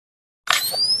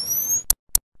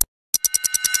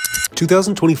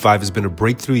2025 has been a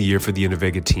breakthrough year for the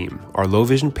Innovega team, our low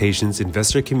vision patients,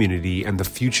 investor community, and the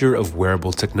future of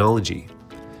wearable technology.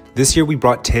 This year we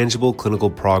brought tangible clinical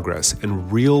progress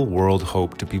and real-world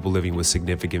hope to people living with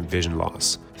significant vision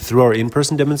loss. Through our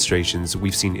in-person demonstrations,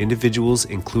 we've seen individuals,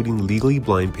 including legally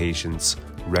blind patients,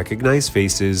 recognize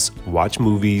faces, watch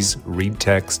movies, read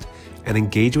text, and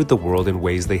engage with the world in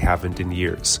ways they haven't in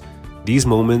years. These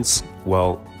moments,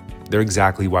 well, they're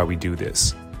exactly why we do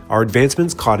this. Our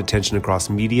advancements caught attention across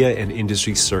media and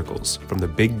industry circles, from the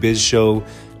Big Biz show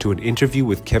to an interview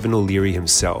with Kevinoleary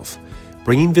himself,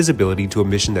 bringing visibility to a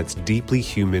mission that's deeply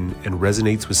human and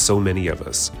resonates with so many of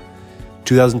us.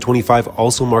 2025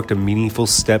 also marked a meaningful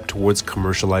step towards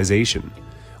commercialization.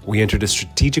 We entered a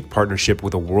strategic partnership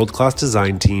with a world-class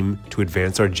design team to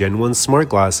advance our Gen 1 smart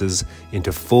glasses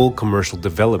into full commercial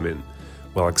development,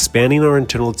 while expanding our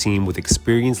internal team with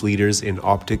experienced leaders in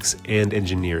optics and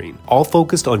engineering, all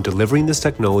focused on delivering this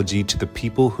technology to the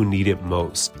people who need it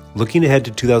most. Looking ahead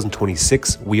to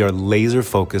 2026, we are laser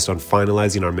focused on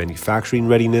finalizing our manufacturing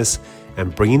readiness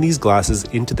and bringing these glasses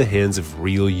into the hands of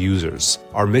real users.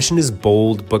 Our mission is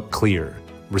bold but clear: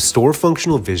 restore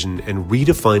functional vision and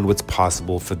redefine what's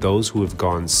possible for those who have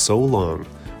gone so long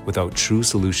without true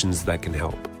solutions that can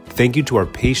help. Thank you to our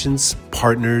patients,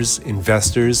 partners,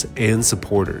 investors, and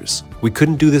supporters. We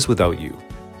couldn't do this without you.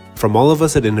 From all of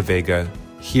us at Innovega,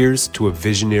 here's to a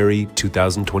visionary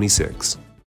 2026.